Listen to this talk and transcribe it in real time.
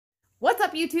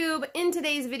up, YouTube? In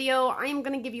today's video, I'm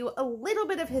going to give you a little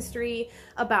bit of history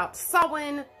about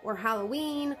Samhain or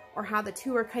Halloween, or how the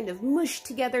two are kind of mushed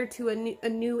together to a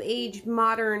new age,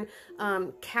 modern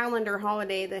calendar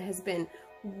holiday that has been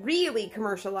really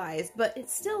commercialized, but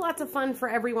it's still lots of fun for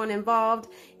everyone involved,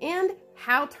 and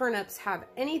how turnips have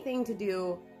anything to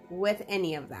do with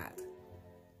any of that.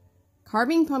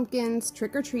 Carving pumpkins,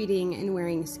 trick-or-treating, and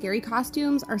wearing scary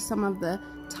costumes are some of the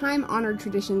time-honored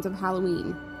traditions of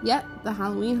Halloween. Yet, the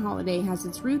Halloween holiday has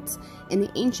its roots in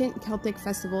the ancient Celtic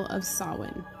festival of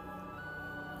Samhain.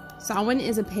 Samhain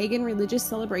is a pagan religious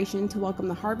celebration to welcome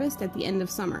the harvest at the end of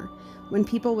summer, when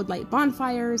people would light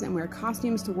bonfires and wear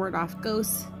costumes to ward off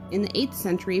ghosts. In the 8th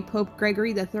century, Pope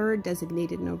Gregory III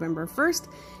designated November 1st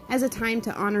as a time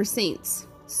to honor saints.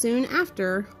 Soon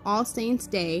after, All Saints'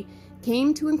 Day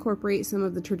came to incorporate some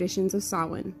of the traditions of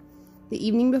Samhain. The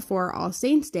evening before All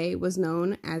Saints' Day was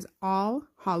known as All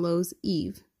Hallows'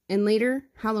 Eve, and later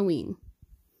Halloween.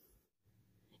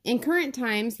 In current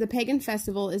times, the pagan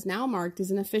festival is now marked as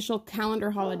an official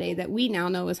calendar holiday that we now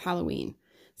know as Halloween,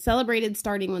 celebrated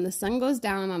starting when the sun goes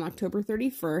down on October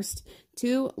 31st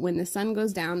to when the sun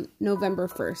goes down November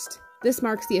 1st. This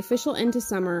marks the official end to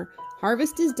summer,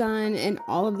 harvest is done, and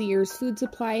all of the year's food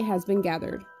supply has been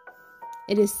gathered.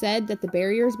 It is said that the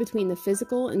barriers between the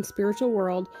physical and spiritual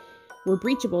world were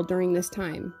breachable during this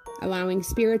time, allowing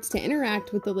spirits to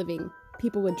interact with the living.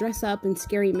 People would dress up in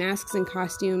scary masks and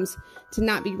costumes to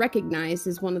not be recognized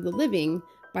as one of the living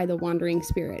by the wandering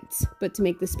spirits, but to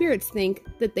make the spirits think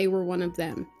that they were one of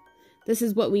them. This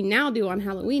is what we now do on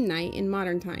Halloween night in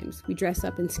modern times. We dress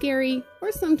up in scary,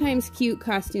 or sometimes cute,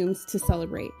 costumes to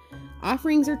celebrate.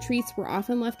 Offerings or treats were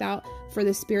often left out for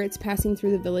the spirits passing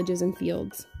through the villages and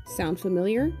fields. Sound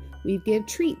familiar? We give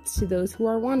treats to those who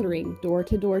are wandering door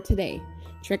to door today.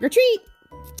 Trick or treat!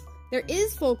 There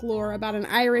is folklore about an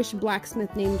Irish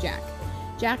blacksmith named Jack.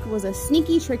 Jack was a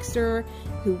sneaky trickster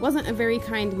who wasn't a very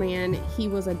kind man. He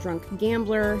was a drunk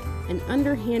gambler, an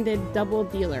underhanded double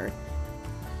dealer.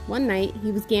 One night,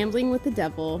 he was gambling with the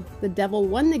devil. The devil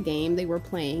won the game they were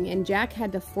playing, and Jack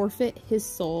had to forfeit his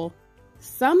soul.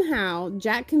 Somehow,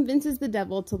 Jack convinces the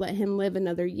devil to let him live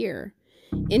another year.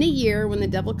 In a year, when the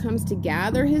devil comes to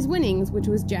gather his winnings, which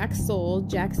was Jack's soul,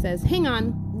 Jack says, "Hang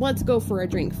on, let's go for a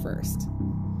drink first."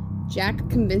 Jack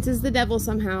convinces the devil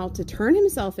somehow to turn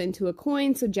himself into a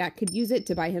coin so Jack could use it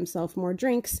to buy himself more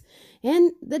drinks,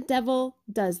 and the devil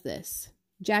does this.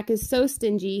 Jack is so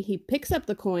stingy, he picks up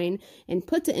the coin and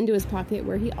puts it into his pocket,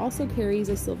 where he also carries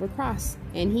a silver cross,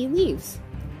 and he leaves.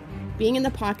 Being in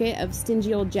the pocket of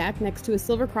stingy old Jack next to a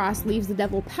silver cross leaves the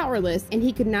devil powerless, and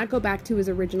he could not go back to his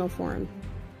original form.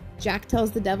 Jack tells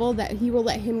the devil that he will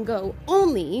let him go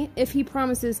only if he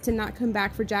promises to not come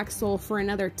back for Jack's soul for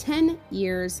another 10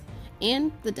 years,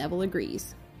 and the devil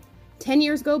agrees. 10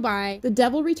 years go by, the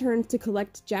devil returns to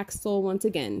collect Jack's soul once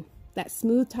again. That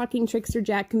smooth-talking trickster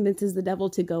Jack convinces the devil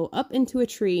to go up into a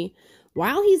tree.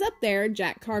 While he's up there,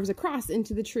 Jack carves a cross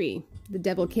into the tree. The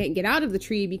devil can't get out of the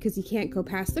tree because he can't go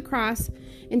past the cross,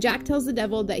 and Jack tells the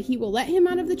devil that he will let him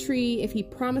out of the tree if he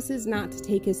promises not to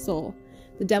take his soul.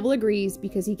 The devil agrees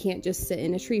because he can't just sit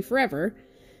in a tree forever.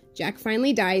 Jack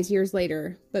finally dies years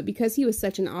later, but because he was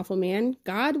such an awful man,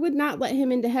 God would not let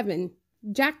him into heaven.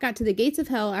 Jack got to the gates of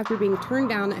hell after being turned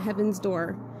down at heaven's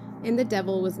door, and the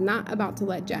devil was not about to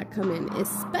let Jack come in,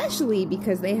 especially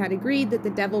because they had agreed that the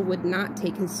devil would not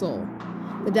take his soul.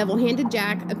 The devil handed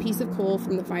Jack a piece of coal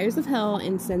from the fires of hell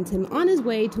and sent him on his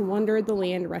way to wander the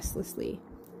land restlessly.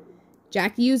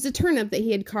 Jack used a turnip that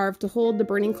he had carved to hold the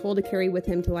burning coal to carry with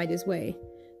him to light his way.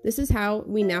 This is how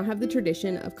we now have the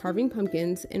tradition of carving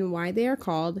pumpkins and why they are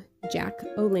called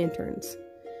jack-o'-lanterns.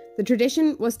 The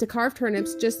tradition was to carve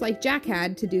turnips just like Jack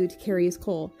had to do to carry his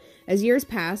coal. As years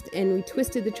passed and we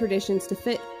twisted the traditions to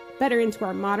fit better into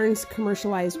our modern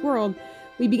commercialized world,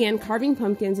 we began carving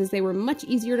pumpkins as they were much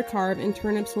easier to carve and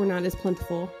turnips were not as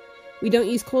plentiful. We don't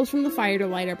use coals from the fire to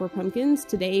light up our pumpkins.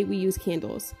 Today we use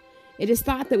candles. It is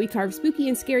thought that we carve spooky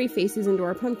and scary faces into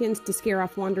our pumpkins to scare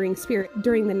off wandering spirits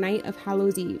during the night of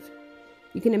Hallows' Eve.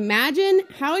 You can imagine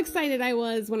how excited I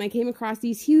was when I came across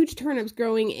these huge turnips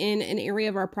growing in an area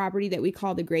of our property that we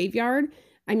call the graveyard.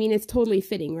 I mean, it's totally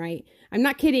fitting, right? I'm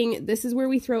not kidding. This is where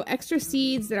we throw extra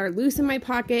seeds that are loose in my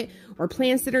pocket or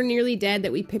plants that are nearly dead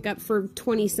that we pick up for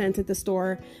 20 cents at the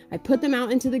store. I put them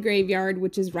out into the graveyard,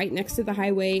 which is right next to the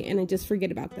highway, and I just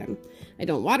forget about them. I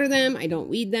don't water them. I don't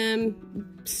weed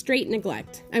them. Straight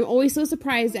neglect. I'm always so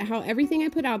surprised at how everything I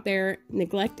put out there,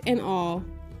 neglect and all,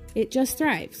 it just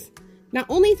thrives. Not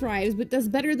only thrives, but does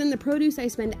better than the produce I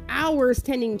spend hours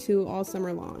tending to all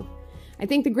summer long. I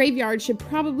think the graveyard should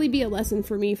probably be a lesson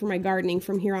for me for my gardening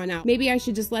from here on out. Maybe I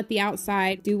should just let the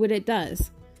outside do what it does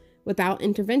without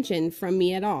intervention from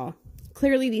me at all.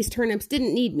 Clearly these turnips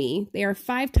didn't need me. They are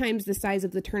 5 times the size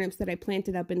of the turnips that I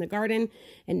planted up in the garden,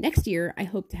 and next year I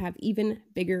hope to have even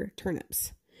bigger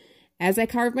turnips. As I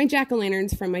carve my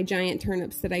jack-o'-lanterns from my giant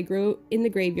turnips that I grow in the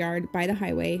graveyard by the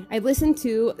highway, I listen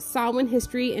to Samhain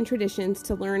history and traditions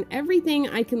to learn everything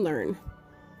I can learn.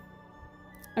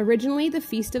 Originally, the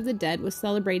Feast of the Dead was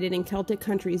celebrated in Celtic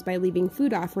countries by leaving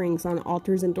food offerings on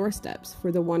altars and doorsteps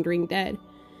for the wandering dead.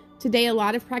 Today, a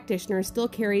lot of practitioners still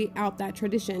carry out that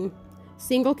tradition.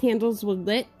 Single candles were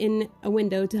lit in a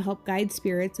window to help guide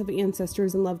spirits of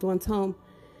ancestors and loved ones home.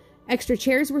 Extra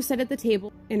chairs were set at the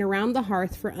table and around the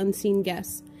hearth for unseen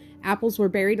guests. Apples were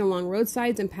buried along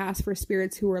roadsides and passed for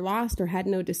spirits who were lost or had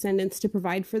no descendants to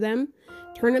provide for them.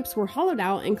 Turnips were hollowed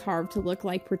out and carved to look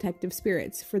like protective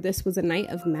spirits, for this was a night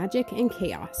of magic and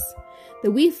chaos.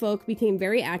 The wee folk became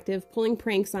very active, pulling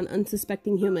pranks on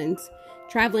unsuspecting humans.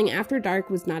 Traveling after dark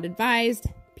was not advised.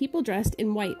 People dressed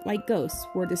in white like ghosts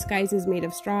wore disguises made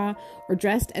of straw or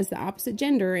dressed as the opposite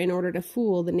gender in order to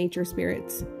fool the nature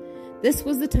spirits. This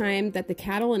was the time that the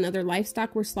cattle and other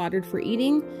livestock were slaughtered for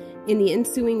eating in the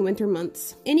ensuing winter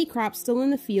months. Any crops still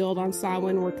in the field on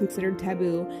Samhain were considered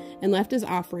taboo and left as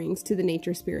offerings to the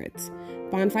nature spirits.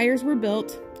 Bonfires were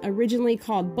built, originally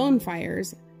called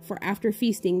bonfires, for after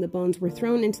feasting the bones were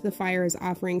thrown into the fire as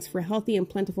offerings for healthy and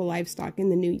plentiful livestock in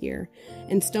the new year,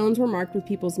 and stones were marked with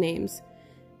people's names.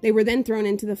 They were then thrown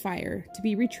into the fire, to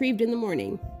be retrieved in the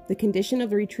morning. The condition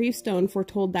of the retrieved stone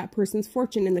foretold that person's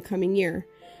fortune in the coming year.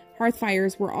 Hearth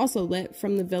fires were also lit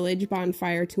from the village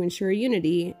bonfire to ensure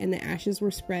unity, and the ashes were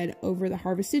spread over the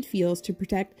harvested fields to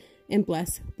protect and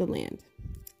bless the land.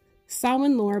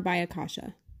 Samhain lore by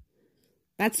Akasha.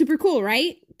 That's super cool,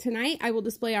 right? Tonight, I will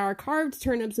display our carved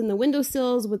turnips in the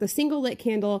windowsills with a single lit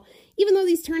candle. Even though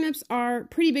these turnips are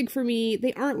pretty big for me,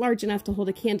 they aren't large enough to hold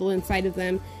a candle inside of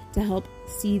them to help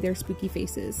see their spooky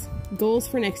faces. Goals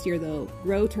for next year, though: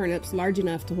 grow turnips large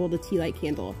enough to hold a tea light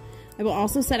candle. I will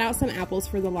also set out some apples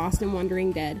for the lost and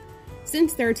wandering dead.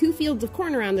 Since there are 2 fields of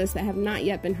corn around us that have not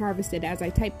yet been harvested as I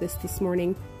type this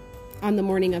morning, on the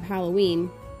morning of Halloween,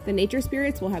 the nature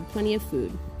spirits will have plenty of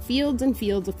food. Fields and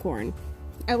fields of corn.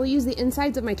 I will use the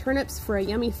insides of my turnips for a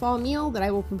yummy fall meal that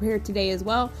I will prepare today as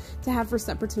well to have for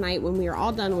supper tonight when we are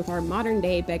all done with our modern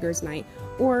day beggar's night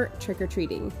or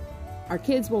trick-or-treating. Our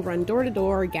kids will run door to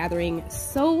door gathering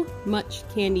so much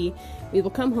candy. We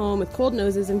will come home with cold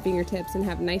noses and fingertips and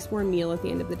have a nice warm meal at the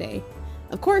end of the day.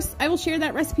 Of course, I will share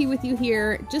that recipe with you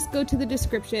here. Just go to the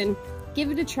description, give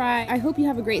it a try. I hope you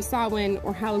have a great Samhain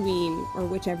or Halloween or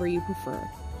whichever you prefer.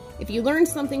 If you learned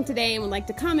something today and would like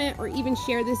to comment or even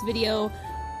share this video,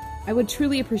 I would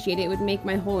truly appreciate it. It would make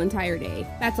my whole entire day.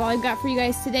 That's all I've got for you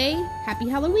guys today. Happy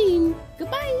Halloween!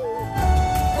 Goodbye!